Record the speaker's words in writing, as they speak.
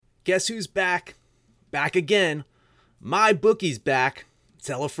Guess who's back? Back again. My bookie's back.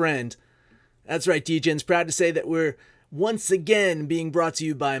 Tell a friend. That's right, Degens. Proud to say that we're once again being brought to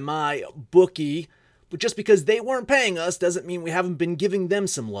you by my bookie. But just because they weren't paying us doesn't mean we haven't been giving them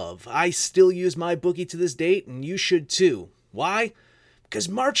some love. I still use my bookie to this date, and you should too. Why? Because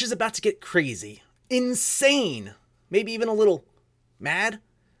March is about to get crazy. Insane. Maybe even a little mad.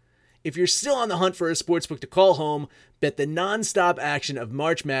 If you're still on the hunt for a sportsbook to call home, bet the non-stop action of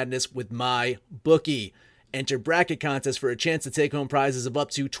March Madness with my bookie. Enter bracket contests for a chance to take home prizes of up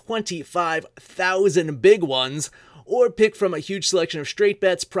to 25,000 big ones, or pick from a huge selection of straight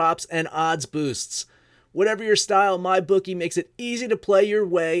bets, props, and odds boosts. Whatever your style, my bookie makes it easy to play your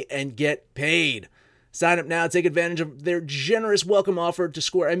way and get paid. Sign up now, take advantage of their generous welcome offer to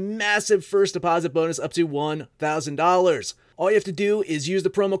score a massive first deposit bonus up to $1,000. All you have to do is use the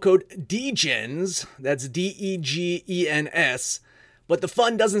promo code DEGENS, that's DEGENS, but the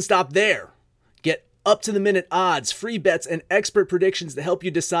fun doesn't stop there. Get up-to-the-minute odds, free bets, and expert predictions to help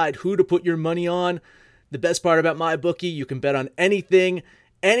you decide who to put your money on. The best part about MyBookie, you can bet on anything,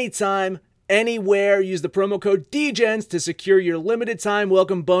 anytime, anywhere. Use the promo code DEGENS to secure your limited-time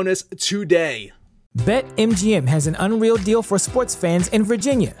welcome bonus today. BetMGM has an unreal deal for sports fans in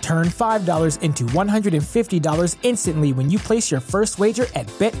Virginia. Turn $5 into $150 instantly when you place your first wager at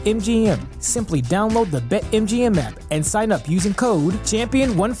BetMGM. Simply download the BetMGM app and sign up using code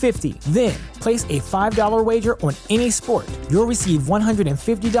Champion150. Then, place a $5 wager on any sport. You'll receive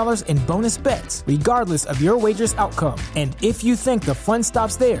 $150 in bonus bets, regardless of your wager's outcome. And if you think the fun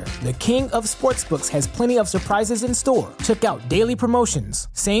stops there, the king of sportsbooks has plenty of surprises in store. Check out daily promotions,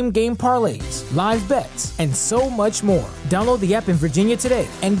 same-game parlays, live bets, and so much more. Download the app in Virginia today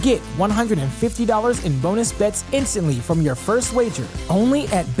and get $150 in bonus bets instantly from your first wager. Only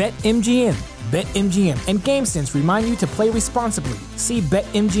at BetMGM. BetMGM and GameSense remind you to play responsibly. See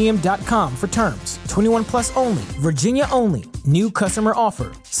BetMGM.com for terms. 21 plus only. Virginia only. New customer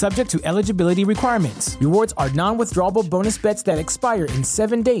offer. Subject to eligibility requirements. Rewards are non-withdrawable bonus bets that expire in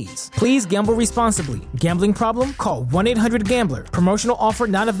 7 days. Please gamble responsibly. Gambling problem? Call 1-800-GAMBLER. Promotional offer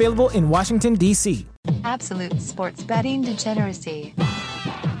not available in Washington, D.C. Absolute sports betting degeneracy.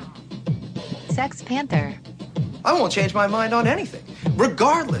 Sex Panther. I won't change my mind on anything,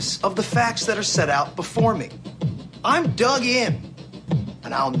 regardless of the facts that are set out before me. I'm dug in,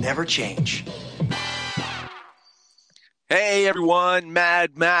 and I'll never change. Hey everyone,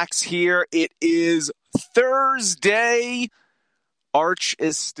 Mad Max here. It is Thursday. Arch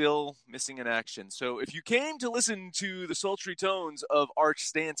is still missing in action. So if you came to listen to the sultry tones of Arch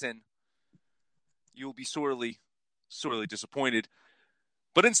Stanton, you'll be sorely disappointed.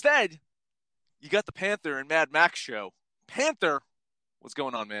 But instead, you got the Panther and Mad Max show. Panther, what's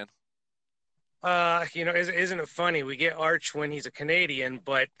going on, man? Isn't it funny? We get Arch when he's a Canadian,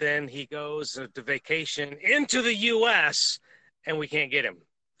 but then he goes to vacation into the U.S. and we can't get him.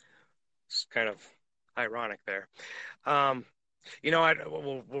 It's kind of ironic there.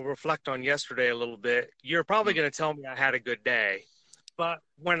 We'll reflect on yesterday a little bit. You're probably going to tell me I had a good day, but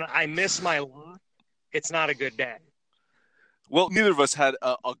when I miss my luck, it's not a good day. Well, neither of us had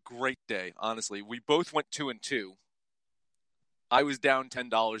a great day, honestly. We both went 2-2. I was down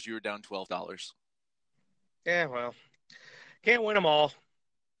 $10. You were down $12. Yeah, well, can't win them all.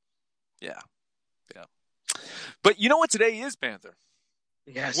 Yeah. But you know what today is, Panther?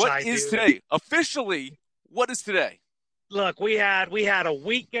 Yes, What is today? Officially, what is today? Look, we had a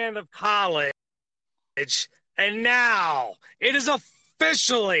weekend of college, and now it is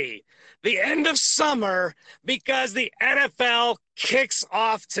officially the end of summer because the NFL kicks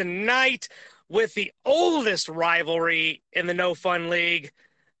off tonight with the oldest rivalry in the No Fun League,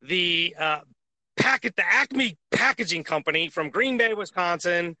 the Acme Packaging Company from Green Bay,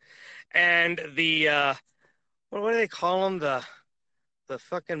 Wisconsin, and the what do they call them? The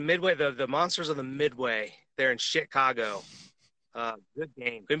fucking Midway, the Monsters of the Midway. They're in Chicago. Good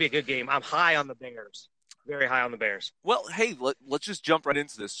game. Gonna be a good game. I'm high on the Bears. Very high on the Bears. Well, hey, let's just jump right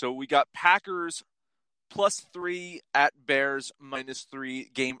into this. So we got Packers +3 at Bears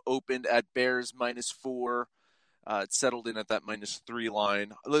 -3. Game opened at Bears -4. It settled in at that -3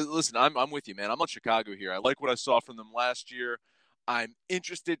 line. Listen, I'm with you, man. I'm on Chicago here. I like what I saw from them last year. I'm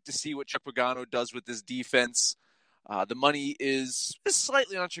interested to see what Chuck Pagano does with this defense. The money is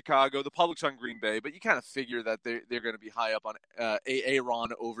slightly on Chicago. The public's on Green Bay, but you kind of figure that they're going to be high up on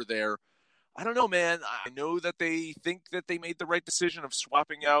Aaron over there. I don't know, man. I know that they think that they made the right decision of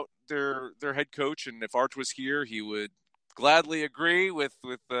swapping out their head coach, and if Arch was here, he would gladly agree with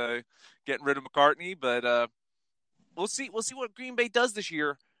getting rid of McCartney. But we'll see what Green Bay does this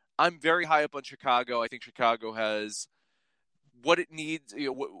year. I'm very high up on Chicago. I think Chicago has what it needs,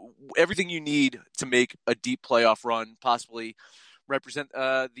 everything you need to make a deep playoff run, possibly represent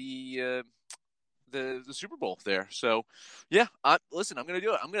the Super Bowl there. So, yeah, I'm going to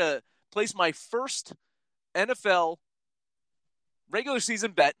do it. I'm going to place my first NFL regular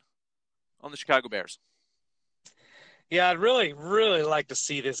season bet on the Chicago Bears. Yeah, I'd really, really like to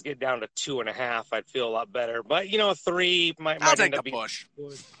see this get down to 2.5. I'd feel a lot better. But, a 3 might I'll end take up the being push.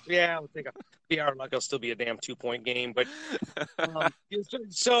 Yeah, I'll take a PR luck. It'll still be a damn 2-point game. But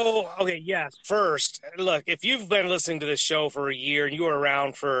so, okay, yes. First, look, if you've been listening to this show for a year and you were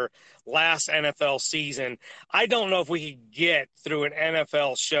around for last NFL season, I don't know if we could get through an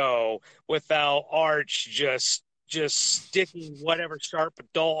NFL show without Arch just sticking whatever sharp,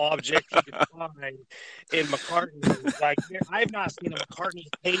 dull object he could find in McCartney. Like, I've not seen a McCartney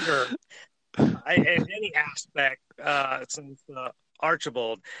hater in any aspect since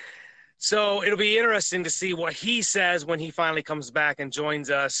Archibald. So it'll be interesting to see what he says when he finally comes back and joins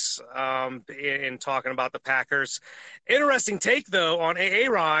us in talking about the Packers. Interesting take, though, on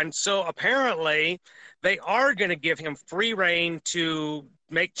Aaron. So apparently they are going to give him free reign to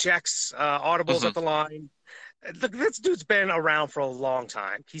make checks, audibles at the line. Look, this dude's been around for a long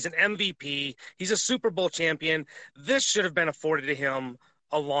time. He's an MVP. He's a Super Bowl champion. This should have been afforded to him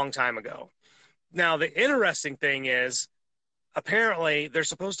a long time ago. Now, the interesting thing is, apparently, they're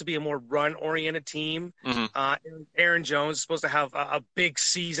supposed to be a more run-oriented team. Aaron Jones is supposed to have a big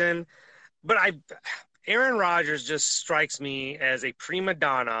season. But Aaron Rodgers just strikes me as a prima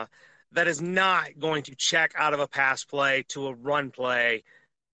donna that is not going to check out of a pass play to a run play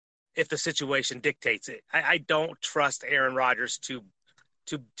if the situation dictates it. I don't trust Aaron Rodgers to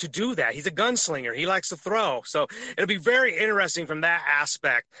do that. He's a gunslinger. He likes to throw. So it'll be very interesting from that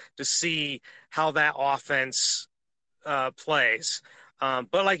aspect to see how that offense plays.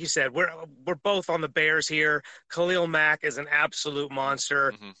 But like you said, we're both on the Bears here. Khalil Mack is an absolute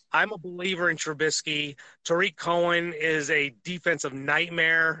monster. I'm a believer in Trubisky. Tariq Cohen is a defensive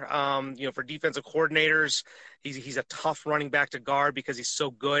nightmare. For defensive coordinators, he's a tough running back to guard because he's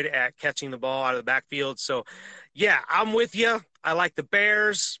so good at catching the ball out of the backfield. So, yeah, I'm with you. I like the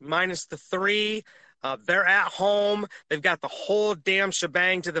Bears minus the 3. They're at home. They've got the whole damn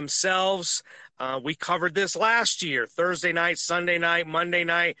shebang to themselves. We covered this last year, Thursday night, Sunday night, Monday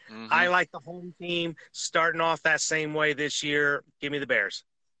night. I like the home team starting off that same way this year. Give me the Bears.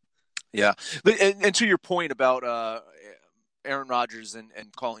 Yeah. And to your point about Aaron Rodgers and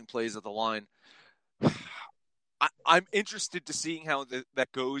calling plays at the line, I'm interested to seeing how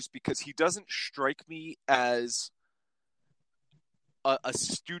that goes because he doesn't strike me as a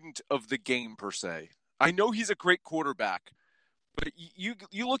student of the game per se. I know he's a great quarterback, but you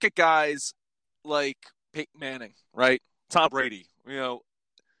look at guys like Peyton Manning, right? Tom Brady,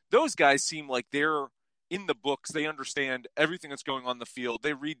 those guys seem like they're in the books. They understand everything that's going on in the field.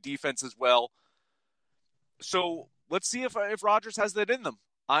 They read defense as well. So let's see if Rodgers has that in them.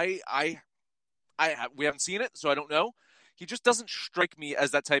 We haven't seen it, so I don't know. He just doesn't strike me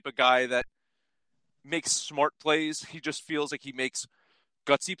as that type of guy that makes smart plays. He just feels like he makes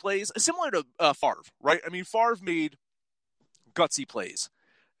gutsy plays, similar to Favre, right? I mean, Favre made gutsy plays.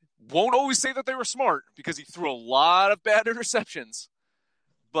 Won't always say that they were smart because he threw a lot of bad interceptions,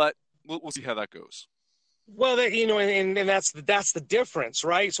 but we'll see how that goes. Well, and that's the difference,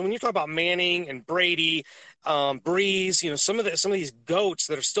 right? So when you talk about Manning and Brady, Breeze, some of these goats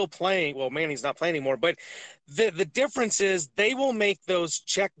that are still playing. Well, Manning's not playing anymore, but the difference is they will make those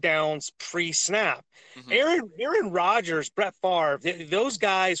check downs pre-snap. Aaron Rodgers, Brett Favre, those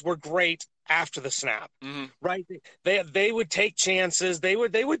guys were great after the snap, right? They would take chances. They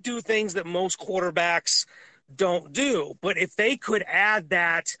would do things that most quarterbacks don't do. But if they could add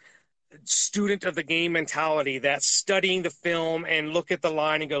that student of the game mentality, that's studying the film and look at the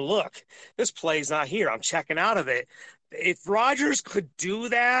line and go, look, this play's not here. I'm checking out of it. If Rodgers could do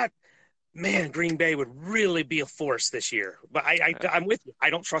that, man, Green Bay would really be a force this year. But I'm with you.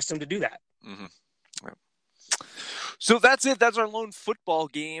 I don't trust him to do that. So that's it. That's our lone football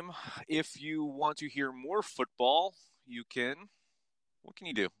game. If you want to hear more football, what can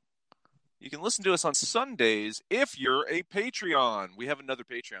you do? You can listen to us on Sundays if you're a Patreon. We have another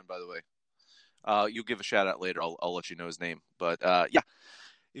Patreon, by the way. You'll give a shout out later. I'll let you know his name. But yeah,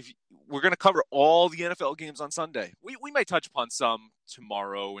 we're going to cover all the NFL games on Sunday. We might touch upon some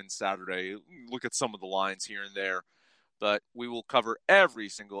tomorrow and Saturday. Look at some of the lines here and there. But we will cover every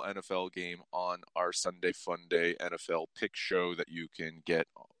single NFL game on our Sunday Fun Day NFL pick show that you can get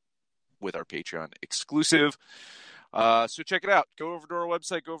with our Patreon exclusive. So check it out. Go over to our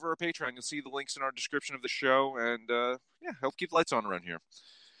website, go over our Patreon. You'll see the links in our description of the show, and help keep the lights on around here.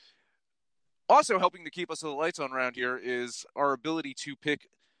 Also helping to keep us with the lights on around here is our ability to pick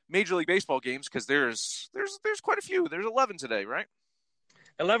Major League Baseball games, because there's quite a few. There's 11 today, right?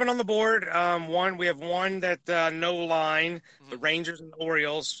 11 on the board. We have one that no line. The Rangers and the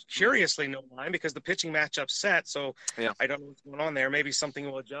Orioles. Curiously, no line because the pitching matchup's set. So Yeah. I don't know what's going on there. Maybe something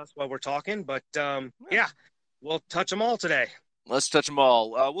will adjust while we're talking. But we'll touch them all today. Let's touch them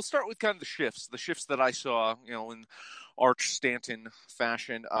all. We'll start with kind of the shifts that I saw, in Arch Stanton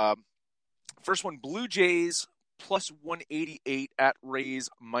fashion. First one, Blue Jays plus 188 at Rays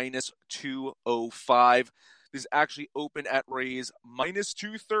minus 205. This actually opened at Rays minus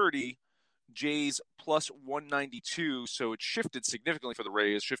 230, Jays plus 192. So it shifted significantly for the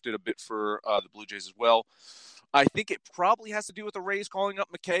Rays, shifted a bit for the Blue Jays as well. I think it probably has to do with the Rays calling up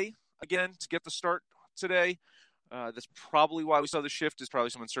McKay again to get the start today. That's probably why we saw the shift, is probably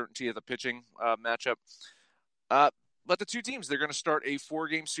some uncertainty of the pitching matchup. But the two teams, they're going to start a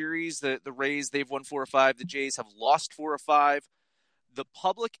 4-game series. The Rays, they've won 4 of 5. The Jays have lost 4 of 5. The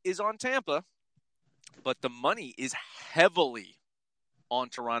public is on Tampa, but the money is heavily on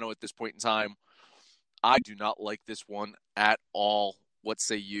Toronto at this point in time. I do not like this one at all. What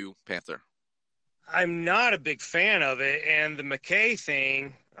say you, Panther? I'm not a big fan of it, and the McKay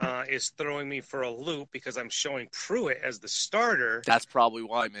thing is throwing me for a loop because I'm showing Pruitt as the starter. That's probably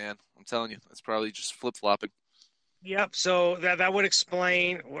why, man. I'm telling you, that's probably just flip-flopping. Yep, so that would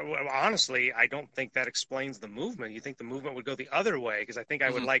explain – honestly, I don't think that explains the movement. You think the movement would go the other way, because I think I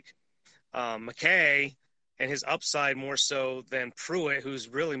would like McKay and his upside more so than Pruitt, who's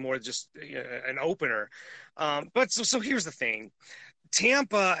really more just an opener. But so here's the thing.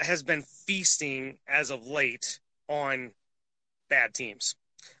 Tampa has been feasting as of late on bad teams.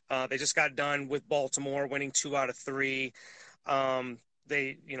 They just got done with Baltimore winning 2 out of 3.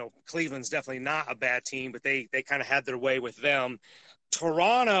 Cleveland's definitely not a bad team, but they kind of had their way with them.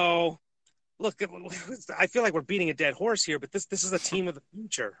 Toronto, look, I feel like we're beating a dead horse here, but this is a team of the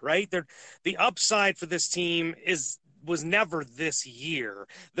future, right? The upside for this team was never this year.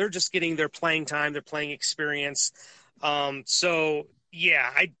 They're just getting their playing time, their playing experience. I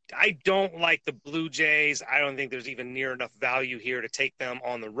don't like the Blue Jays. I don't think there's even near enough value here to take them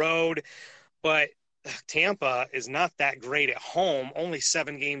on the road. But Tampa is not that great at home, only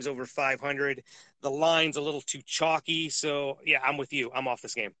 7 games over 500. The line's a little too chalky. So, I'm with you. I'm off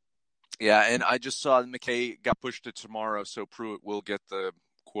this game. Yeah, and I just saw McKay got pushed to tomorrow, so Pruitt will get the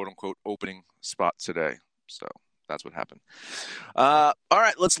quote-unquote opening spot today. So that's what happened. All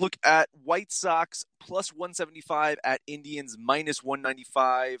right, let's look at White Sox plus 175 at Indians minus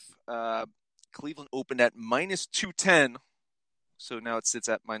 195. Cleveland opened at minus 210, so now it sits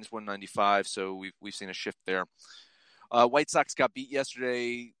at minus 195. So we've seen a shift there. White Sox got beat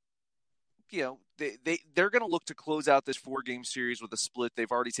yesterday. They're going to look to close out this 4-game series with a split.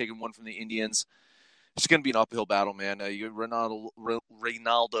 They've already taken one from the Indians. It's going to be an uphill battle, man. You got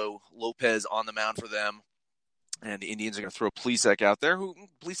Reynaldo Lopez on the mound for them. And the Indians are going to throw Plesac out there, who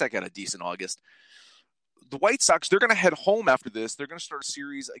Plesac had a decent August. The White Sox, they're going to head home after this. They're going to start a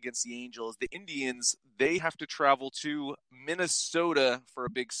series against the Angels. The Indians, they have to travel to Minnesota for a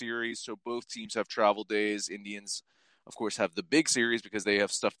big series, so both teams have travel days. Indians, of course, have the big series because they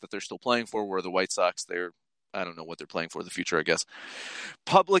have stuff that they're still playing for, where the White Sox, I don't know what they're playing for in the future, I guess.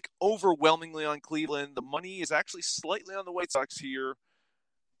 Public overwhelmingly on Cleveland. The money is actually slightly on the White Sox here.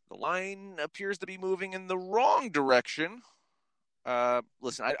 The line appears to be moving in the wrong direction.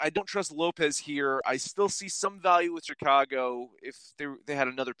 Listen, I don't trust Lopez here. I still see some value with Chicago. If they had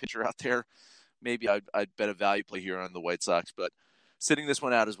another pitcher out there, maybe I'd bet a value play here on the White Sox, but sitting this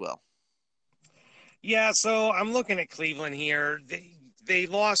one out as well. Yeah, so I'm looking at Cleveland here. They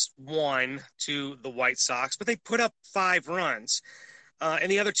lost 1 to the White Sox, but they put up 5 runs. In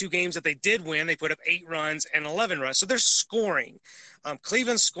the other 2 games that they did win, they put up 8 runs and 11 runs. So they're scoring.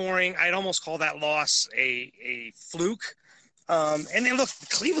 Cleveland's scoring. I'd almost call that loss a fluke. And then look,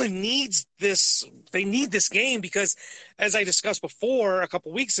 Cleveland needs this. They need this game because, as I discussed before a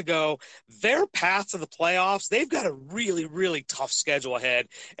couple weeks ago, their path to the playoffs, they've got a really, really tough schedule ahead,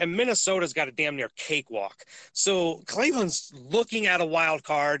 and Minnesota's got a damn near cakewalk. So Cleveland's looking at a wild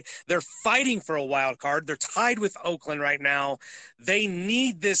card. They're fighting for a wild card. They're tied with Oakland right now. They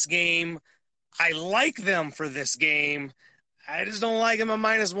need this game. I like them for this game. I just don't like them at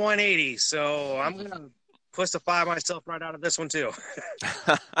minus 180. So I'm going to pustify myself right out of this one too.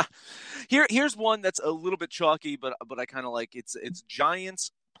 Here's one that's a little bit chalky, but I kind of like it's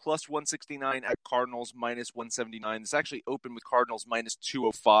Giants plus 169 at Cardinals minus 179. It's actually open with Cardinals minus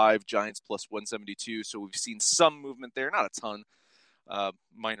 205, Giants plus 172. So we've seen some movement there, not a ton,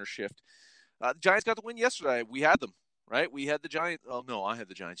 minor shift. The Giants got the win yesterday. We had them, right? We had the Giants. Oh, no, I had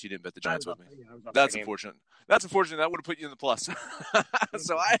the Giants. You didn't bet the Giants with me. I was up That's that game. unfortunate. That's unfortunate. That would have put you in the plus.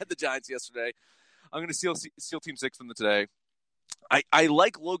 So I had the Giants yesterday. I'm going to seal Team 6 from the today. I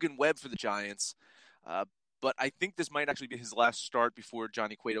like Logan Webb for the Giants, but I think this might actually be his last start before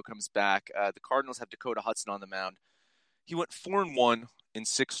Johnny Cueto comes back. The Cardinals have Dakota Hudson on the mound. He went 4-1 in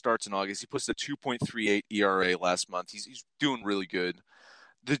 6 starts in August. He posted a 2.38 ERA last month. He's doing really good.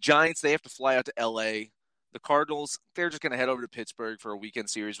 The Giants, they have to fly out to L.A. The Cardinals, they're just going to head over to Pittsburgh for a weekend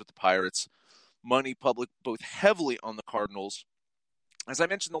series with the Pirates. Money public both heavily on the Cardinals. As I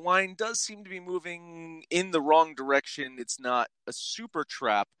mentioned, the line does seem to be moving in the wrong direction. It's not a super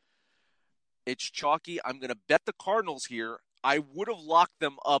trap. It's chalky. I'm going to bet the Cardinals here. I would have locked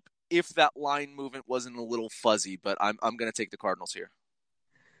them up if that line movement wasn't a little fuzzy, but I'm going to take the Cardinals here.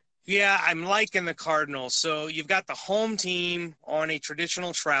 Yeah, I'm liking the Cardinals. So you've got the home team on a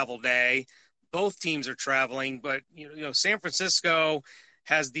traditional travel day. Both teams are traveling, but San Francisco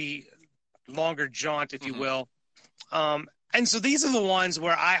has the longer jaunt, if you will. And so these are the ones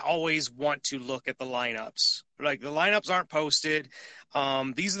where I always want to look at the lineups. Like, the lineups aren't posted.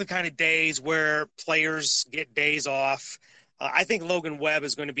 These are the kind of days where players get days off. I think Logan Webb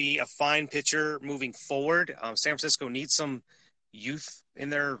is going to be a fine pitcher moving forward. San Francisco needs some youth in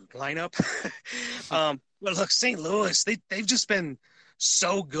their lineup. But look, St. Louis, they've just been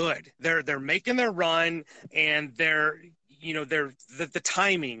so good. They're making their run, and they're the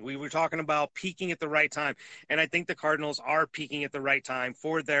timing. We were talking about peaking at the right time, and I think the Cardinals are peaking at the right time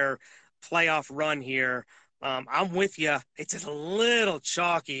for their playoff run here. I'm with you. It's a little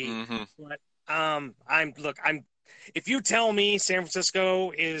chalky, but if you tell me San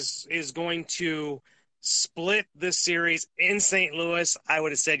Francisco is going to split this series in St. Louis, I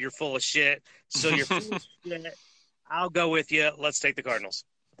would have said you're full of shit. So you're full of shit. I'll go with you. Let's take the Cardinals.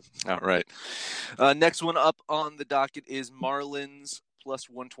 All right. Next one up on the docket is Marlins plus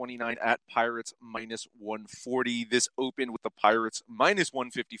 129 at Pirates minus 140. This opened with the Pirates minus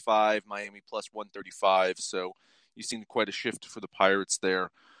 155, Miami plus 135. So you've seen quite a shift for the Pirates there.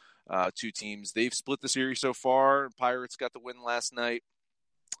 Two teams. They've split the series so far. Pirates got the win last night.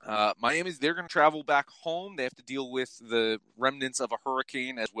 They're going to travel back home. They have to deal with the remnants of a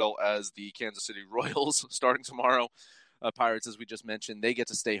hurricane as well as the Kansas City Royals starting tomorrow. Pirates, as we just mentioned, they get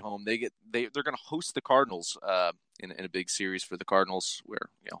to stay home. They're going to host the Cardinals in a big series for the Cardinals, where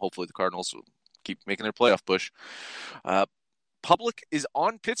hopefully the Cardinals will keep making their playoff push. Public is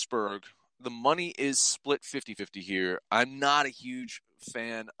on Pittsburgh. The money is split 50-50 here. I'm not a huge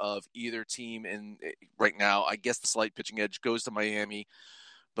fan of either team, and right now, I guess the slight pitching edge goes to Miami.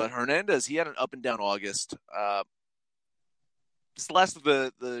 But Hernandez, he had an up and down August. This last of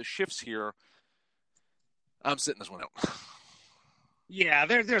the shifts here, I'm sitting this one out. Yeah,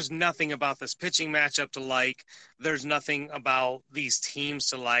 there's nothing about this pitching matchup to like. There's nothing about these teams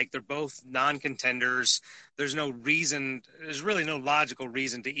to like. They're both non-contenders. There's really no logical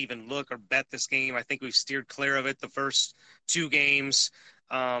reason to even look or bet this game. I think we've steered clear of it the first 2 games.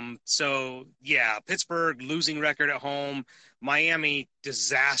 So, yeah, Pittsburgh losing record at home. Miami,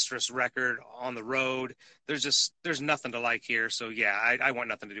 disastrous record on the road. There's nothing to like here. So, yeah, I want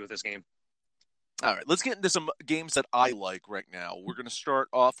nothing to do with this game. All right, let's get into some games that I like right now. We're going to start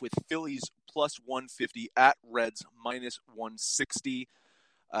off with Phillies plus 150 at Reds minus 160.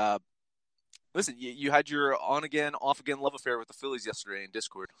 Listen, you had your on-again, off-again love affair with the Phillies yesterday in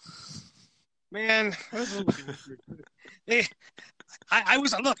Discord. Man, I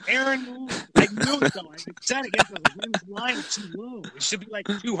was look, Aaron. I knew it though. I said against the line is too low. It should be like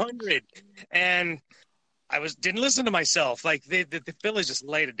 200, and I didn't listen to myself. Like the Phillies just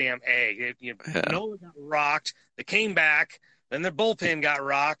laid a damn egg. Nola got rocked. They came back. Then their bullpen got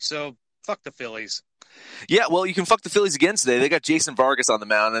rocked. So fuck the Phillies. Yeah, well, you can fuck the Phillies again today. They got Jason Vargas on the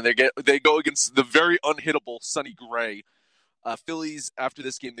mound, and they go against the very unhittable Sonny Gray. Phillies, after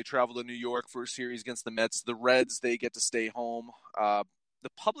this game, they travel to New York for a series against the Mets. The Reds, they get to stay home. The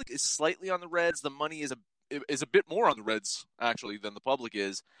public is slightly on the Reds. The money is a bit more on the Reds, actually, than the public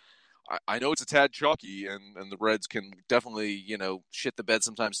is. I know it's a tad chalky, and the Reds can definitely, shit the bed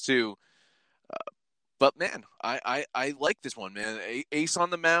sometimes too. But, man, I like this one, man. Ace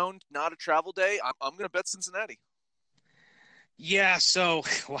on the mound, not a travel day. I'm going to bet Cincinnati. Yeah, so,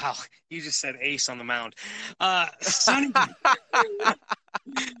 wow, you just said ace on the mound. Sonny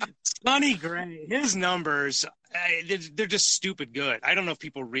Gray, his numbers, they're just stupid good. I don't know if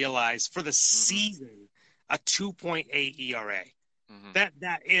people realize for the season, a 2.8 ERA.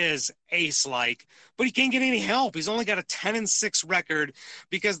 That is ace-like, but he can't get any help. He's only got a 10-6 record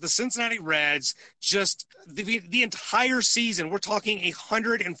because the Cincinnati Reds just the entire season, we're talking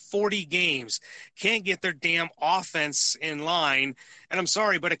 140 games, can't get their damn offense in line. And I'm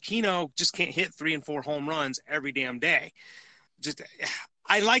sorry, but Aquino just can't hit 3 and 4 home runs every damn day.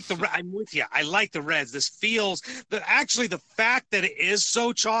 I'm with you. I like the Reds. This feels that actually the fact that it is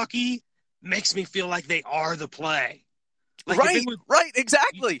so chalky makes me feel like they are the play. Like right,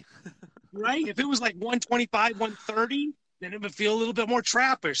 exactly. Right? If it was like 125, 130, then it would feel a little bit more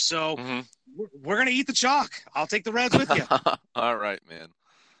trappish. So we're going to eat the chalk. I'll take the Reds with you. All right, man.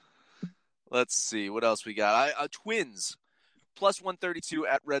 Let's see. What else we got? Twins, plus 132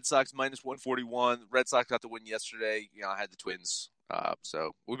 at Red Sox, minus 141. Red Sox got the win yesterday. I had the Twins.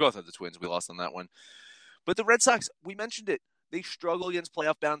 So we both had the Twins. We lost on that one. But the Red Sox, we mentioned it. They struggle against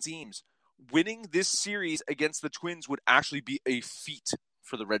playoff-bound teams. Winning this series against the Twins would actually be a feat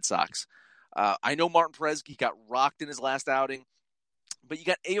for the Red Sox. I know Martin Perez, he got rocked in his last outing, but you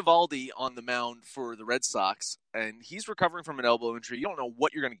got Eovaldi on the mound for the Red Sox, and he's recovering from an elbow injury. You don't know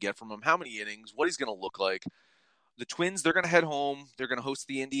what you're going to get from him, how many innings, what he's going to look like. The Twins, they're going to head home. They're going to host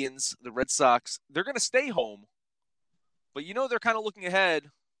the Indians. The Red Sox, they're going to stay home. But they're kind of looking ahead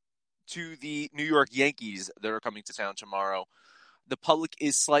to the New York Yankees that are coming to town tomorrow. The public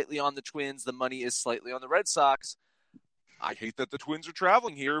is slightly on the Twins. The money is slightly on the Red Sox. I hate that the Twins are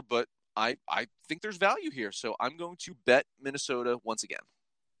traveling here, but I think there's value here. So I'm going to bet Minnesota once again.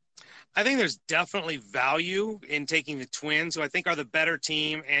 I think there's definitely value in taking the Twins, who I think are the better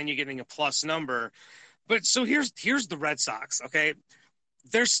team, and you're getting a plus number. But so here's the Red Sox, okay?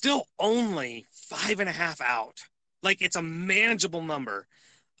 They're still only 5.5 out. Like, it's a manageable number.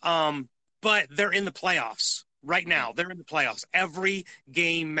 But they're in the playoffs. Right now, they're in the playoffs. Every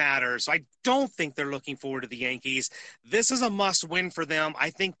game matters. So I don't think they're looking forward to the Yankees. This is a must-win for them. I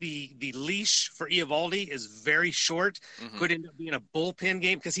think the leash for Eovaldi is very short. Could end up being a bullpen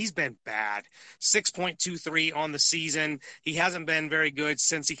game because he's been bad. 6.23 on the season. He hasn't been very good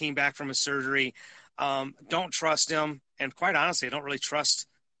since he came back from his surgery. Don't trust him. And quite honestly, I don't really trust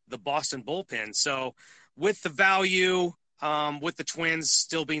the Boston bullpen. So with the value, with the Twins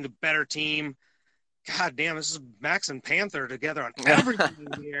still being the better team, God damn, this is Max and Panther together on everything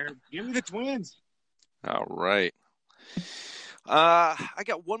here. Give me the Twins. All right. I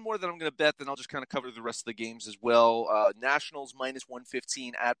got one more that I'm going to bet, then I'll just kind of cover the rest of the games as well. Nationals minus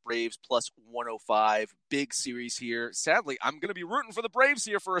 115 at Braves plus 105. Big series here. Sadly, I'm going to be rooting for the Braves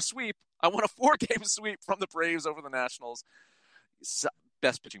here for a sweep. I want a 4-game sweep from the Braves over the Nationals.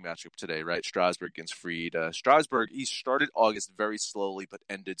 Best pitching matchup today, right? Strasburg against Fried. Strasburg, he started August very slowly, but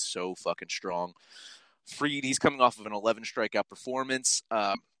ended so fucking strong. Fried, he's coming off of an 11 strikeout performance.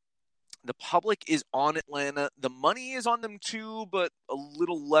 The public is on Atlanta. The money is on them too, but a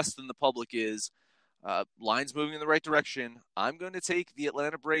little less than the public is. Line's moving in the right direction. I'm going to take the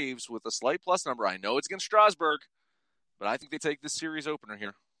Atlanta Braves with a slight plus number. I know it's against Strasburg, but I think they take this series opener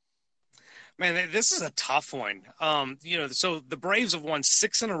here. Man, this is a tough one. So the Braves have won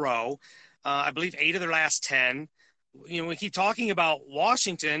 6 in a row. I believe 8 of their last 10. We keep talking about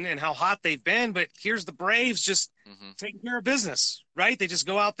Washington and how hot they've been, but here's the Braves just taking care of business, right? They just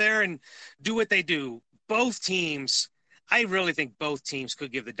go out there and do what they do. Both teams, I really think both teams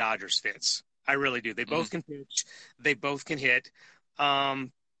could give the Dodgers fits. I really do. They both can pitch. They both can hit.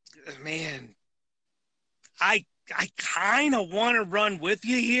 Man, I kind of want to run with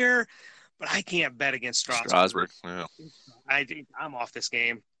you here, but I can't bet against Strasburg. Yeah. I'm off this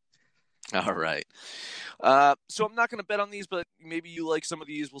game. All right. So I'm not going to bet on these, but maybe you like some of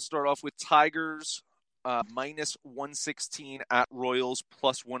these. We'll start off with Tigers, minus 116 at Royals,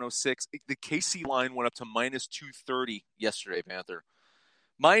 plus 106. The KC line went up to minus 230 yesterday, Panther.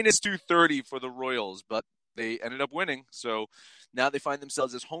 Minus 230 for the Royals, but they ended up winning. So now they find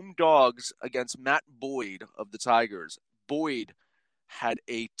themselves as home dogs against Matt Boyd of the Tigers. Boyd had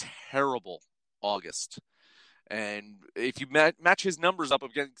a terrible August. And if you match his numbers up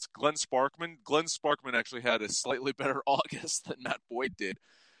against Glenn Sparkman actually had a slightly better August than Matt Boyd did.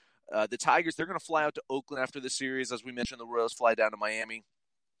 The Tigers, they're going to fly out to Oakland after the series. As we mentioned, the Royals fly down to Miami.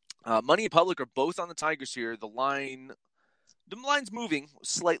 Money and public are both on the Tigers here. The line's moving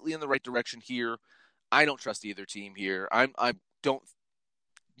slightly in the right direction here. I don't trust either team here. I don't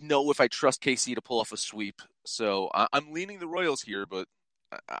know if I trust KC to pull off a sweep. So I'm leaning the Royals here, but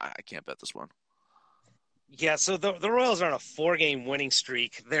I can't bet this one. Yeah, so the Royals are on a 4-game winning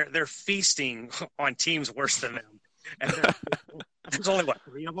streak. They're feasting on teams worse than them. And there's only,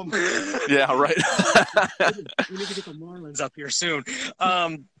 3 of them? Yeah, right. We need to get the Marlins up here soon.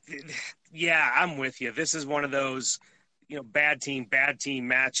 Yeah, I'm with you. This is one of those, bad team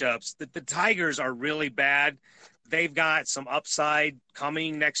matchups. The Tigers are really bad. They've got some upside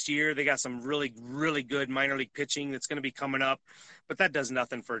coming next year. They got some really, really good minor league pitching that's going to be coming up, but that does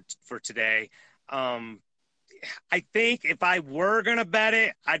nothing for today. I think if I were going to bet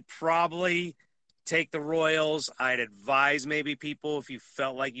it, I'd probably take the Royals. I'd advise maybe people, if you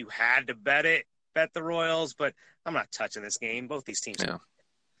felt like you had to bet the Royals, but I'm not touching this game. Both these teams. Yeah.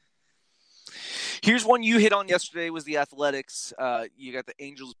 Here's one you hit on yesterday was the Athletics. You got the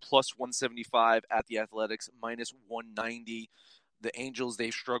Angels plus 175 at the Athletics, minus 190. The Angels,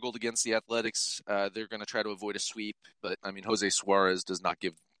 they've struggled against the Athletics. They're going to try to avoid a sweep, but I mean, Jose Suarez does not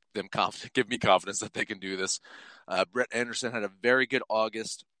give me confidence that they can do this. Brett Anderson had a very good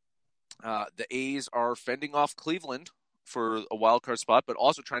August. The A's are fending off Cleveland for a wild card spot, but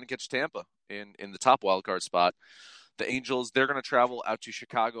also trying to catch Tampa in the top wild card spot. The Angels, they're going to travel out to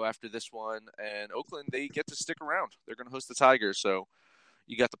Chicago after this one, and Oakland, they get to stick around. They're going to host the Tigers. So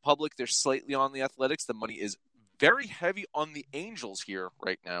you got the public, they're slightly on the Athletics. The money is very heavy on the Angels here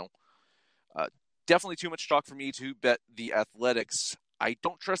right now. Definitely too much chalk for me to bet the Athletics. I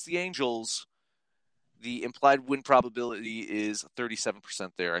don't trust the Angels. The implied win probability is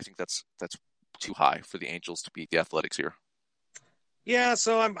 37% there. I think that's too high for the Angels to beat the Athletics here. Yeah,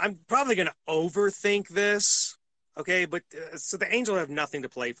 so I'm probably going to overthink this. Okay, but so the Angels have nothing to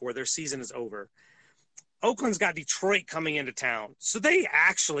play for. Their season is over. Oakland's got Detroit coming into town, so they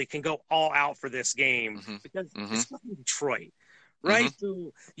actually can go all out for this game because it's fucking Detroit, right?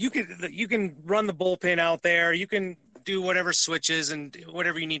 So you can run the bullpen out there. You can do whatever switches and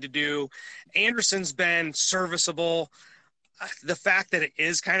whatever you need to do. Anderson's been serviceable. The fact that it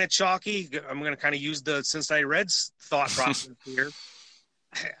is kind of chalky, I'm going to kind of use the Cincinnati Reds thought process here,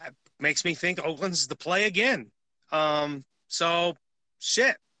 makes me think Oakland's the play again. So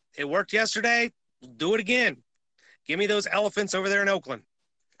shit, it worked yesterday. Do it again. Give me those elephants over there in Oakland.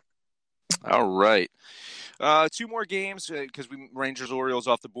 All right. Two more games because we Rangers Orioles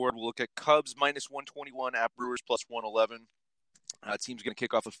off the board. We'll look at Cubs minus 121 at Brewers plus 111. Team's going to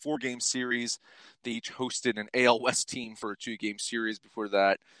kick off a 4-game series. They each hosted an AL West team for a 2-game series before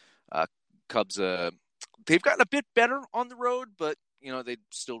that. Cubs, they've gotten a bit better on the road, but they'd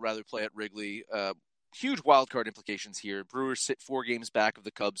still rather play at Wrigley. Huge wildcard implications here. Brewers sit 4 games back of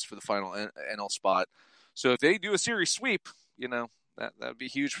the Cubs for the final NL spot. So if they do a series sweep, that would be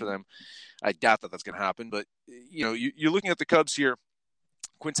huge for them. I doubt that that's going to happen, but you're looking at the Cubs here.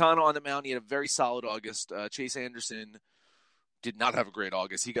 Quintana on the mound, he had a very solid August. Chase Anderson did not have a great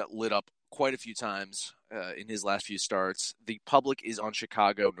August. He got lit up quite a few times in his last few starts. The public is on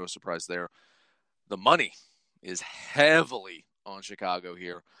Chicago. No surprise there. The money is heavily on Chicago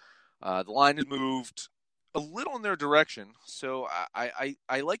here. The line has moved a little in their direction, so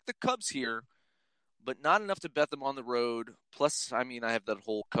I like the Cubs here, but not enough to bet them on the road. Plus, I have that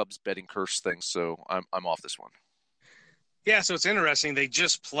whole Cubs betting curse thing, so I'm off this one. Yeah, so it's interesting. They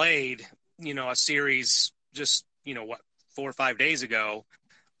just played, a series just, 4 or 5 days ago.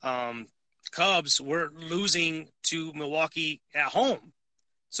 Cubs were losing to Milwaukee at home.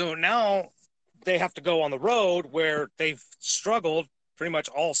 So now they have to go on the road where they've struggled pretty much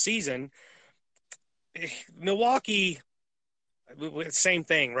all season. Milwaukee, same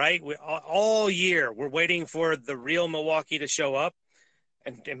thing, right? All year we're waiting for the real Milwaukee to show up.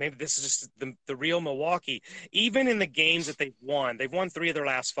 And maybe this is just the real Milwaukee. Even in the games that they've won 3 of their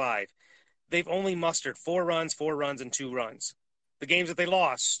last 5. They've only mustered 4 runs, and 2 runs. The games that they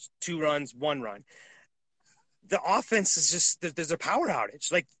lost, 2 runs, 1 run. The offense is just – there's a power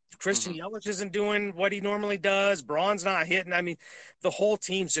outage. Like Christian Yelich isn't doing what he normally does. Braun's not hitting. The whole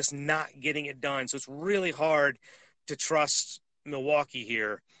team's just not getting it done. So it's really hard to trust Milwaukee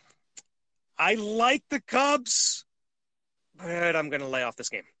here. I like the Cubs, but I'm going to lay off this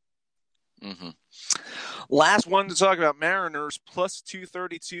game. Last one to talk about, Mariners plus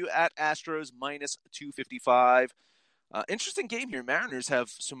 232 at Astros minus 255. Interesting game here. Mariners have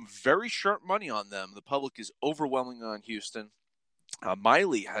some very sharp money on them. The public is overwhelming on Houston.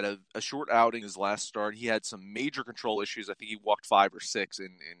 Miley had a short outing his last start. He had some major control issues. I think he walked 5 or 6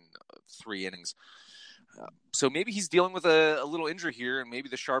 in 3 innings. So maybe he's dealing with a little injury here, and maybe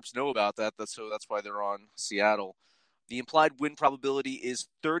the Sharps know about that. So that's why they're on Seattle. The implied win probability is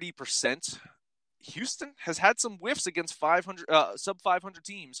 30%. Houston has had some whiffs against sub 500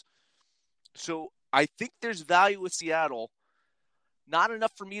 teams. So I think there's value with Seattle. Not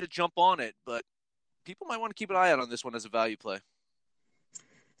enough for me to jump on it, but people might want to keep an eye out on this one as a value play.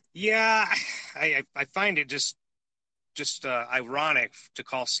 Yeah, I find it just ironic to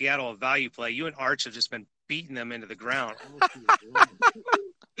call Seattle a value play. You and Arch have just been beating them into the ground.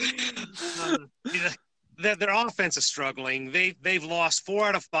 their offense is struggling. They've lost 4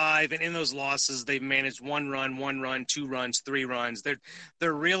 out of 5, and in those losses, they've managed 1 run, 2 runs, 3 runs.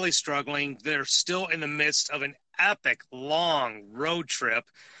 They're really struggling. They're still in the midst of an epic long road trip.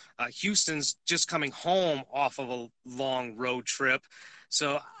 Houston's just coming home off of a long road trip.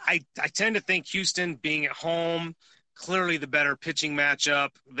 So I tend to think Houston being at home, clearly the better pitching matchup.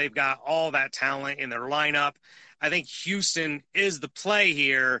 They've got all that talent in their lineup. I think Houston is the play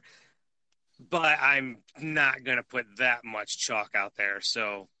here, but I'm not going to put that much chalk out there.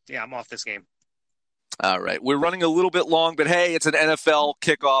 So, yeah, I'm off this game. All right. We're running a little bit long, but hey, it's an NFL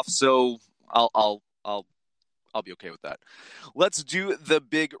kickoff, so I'll be okay with that. Let's do the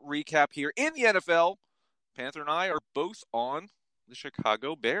big recap here. In the NFL, Panther and I are both on the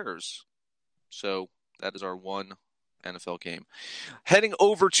Chicago Bears. So that is our one NFL game. Heading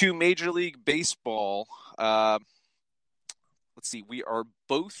over to Major League Baseball, let's see. We are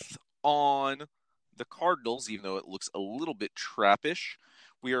both on the Cardinals, even though it looks a little bit trappish.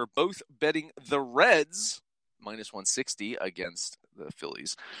 We are both betting the Reds, minus 160 against the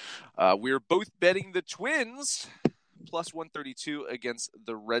Phillies. We're both betting the Twins, plus 132 against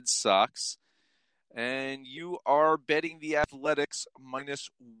the Red Sox. And you are betting the Athletics, minus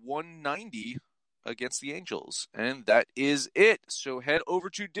 190 against the Angels. And that is it. So head over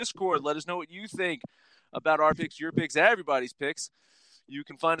to Discord. Let us know what you think about our picks, your picks, everybody's picks. You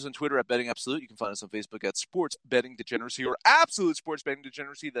can find us on Twitter at Betting Absolute. You can find us on Facebook at Sports Betting Degeneracy or Absolute Sports Betting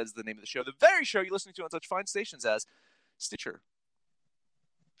Degeneracy. That is the name of the show. The very show you're listening to on such fine stations as Stitcher,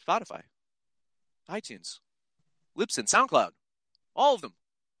 Spotify, iTunes, Libsyn, SoundCloud, all of them.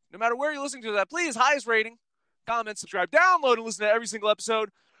 No matter where you're listening to that, please, highest rating, comment, subscribe, download, and listen to every single episode.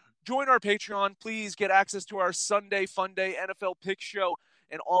 Join our Patreon. Please get access to our Sunday Fun Day NFL Pick Show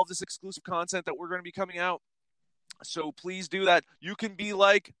and all of this exclusive content that we're going to be coming out. So please do that. You can be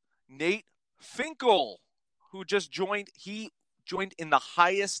like Nate Finkel, who just joined. He joined in the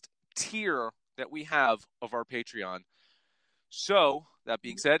highest tier that we have of our Patreon. So, that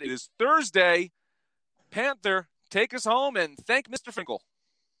being said, it is Thursday. Panther, take us home and thank Mr. Finkel.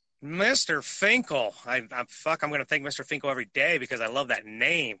 Mr. Finkel. I'm going to thank Mr. Finkel every day because I love that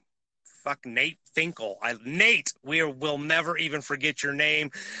name. Fuck Nate Finkel. Nate, we'll never even forget your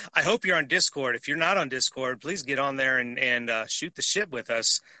name. I hope you're on Discord. If you're not on Discord, please get on there and shoot the shit with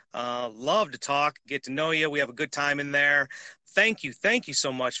us. Love to talk, get to know you. We have a good time in there. Thank you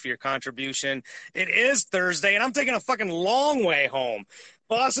so much for your contribution. It is Thursday, and I'm taking a fucking long way home.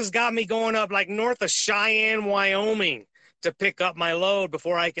 Boss has got me going up like north of Cheyenne, Wyoming to pick up my load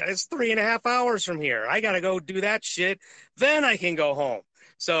before it's 3.5 hours from here. I got to go do that shit. Then I can go home.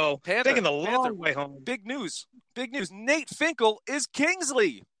 So, taking the long way home. Big news. Nate Finkel is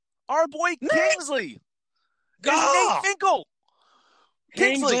Kingsley. Our boy Kingsley. Nate Finkel.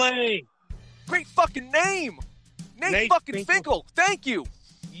 Kingsley. Great fucking name. Nate fucking Finkel. Thank you.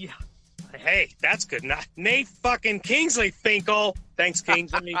 Yeah. Hey, that's good. Nate fucking Kingsley Finkel. Thanks,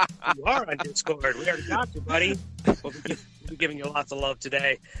 Kingsley. You are on Discord. We already got you, buddy. We'll be giving you lots of love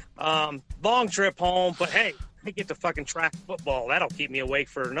today. Long trip home, but hey, I get to fucking track football. That'll keep me awake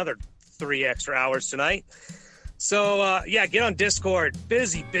for another 3 extra hours tonight. So, get on Discord.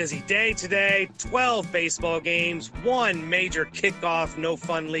 Busy day today. 12 baseball games, 1 major kickoff, no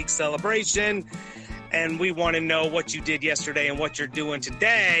fun league celebration. And we want to know what you did yesterday and what you're doing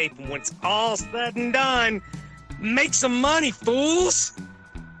today. When it's all said and done, make some money, fools!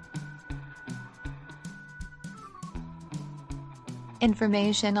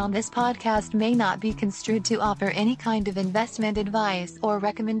 Information on this podcast may not be construed to offer any kind of investment advice or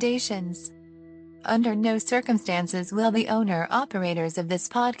recommendations. Under no circumstances will the owner-operators of this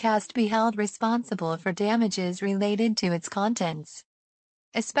podcast be held responsible for damages related to its contents.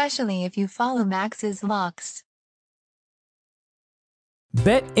 Especially if you follow Max's locks.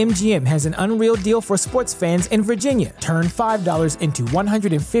 BetMGM has an unreal deal for sports fans in Virginia. Turn $5 into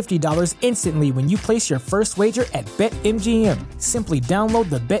 $150 instantly when you place your first wager at BetMGM. Simply download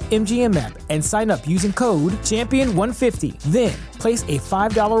the BetMGM app and sign up using code Champion150. Then, place a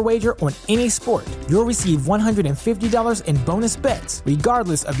 $5 wager on any sport. You'll receive $150 in bonus bets,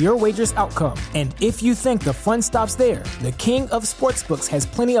 regardless of your wager's outcome. And if you think the fun stops there, the king of sportsbooks has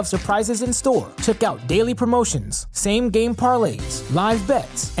plenty of surprises in store. Check out daily promotions, same-game parlays, live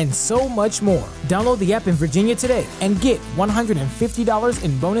bets, and so much more. Download the app in Virginia today and get $150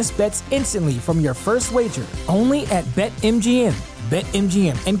 in bonus bets instantly from your first wager. Only at BetMGM.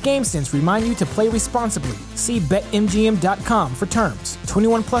 BetMGM and GameSense remind you to play responsibly. See BetMGM.com for terms.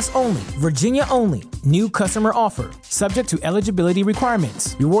 21 plus only. Virginia only. New customer offer. Subject to eligibility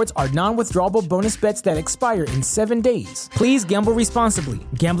requirements. Rewards are non-withdrawable bonus bets that expire in 7 days. Please gamble responsibly.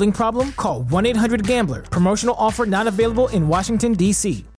 Gambling problem? Call 1-800-GAMBLER. Promotional offer not available in Washington, D.C.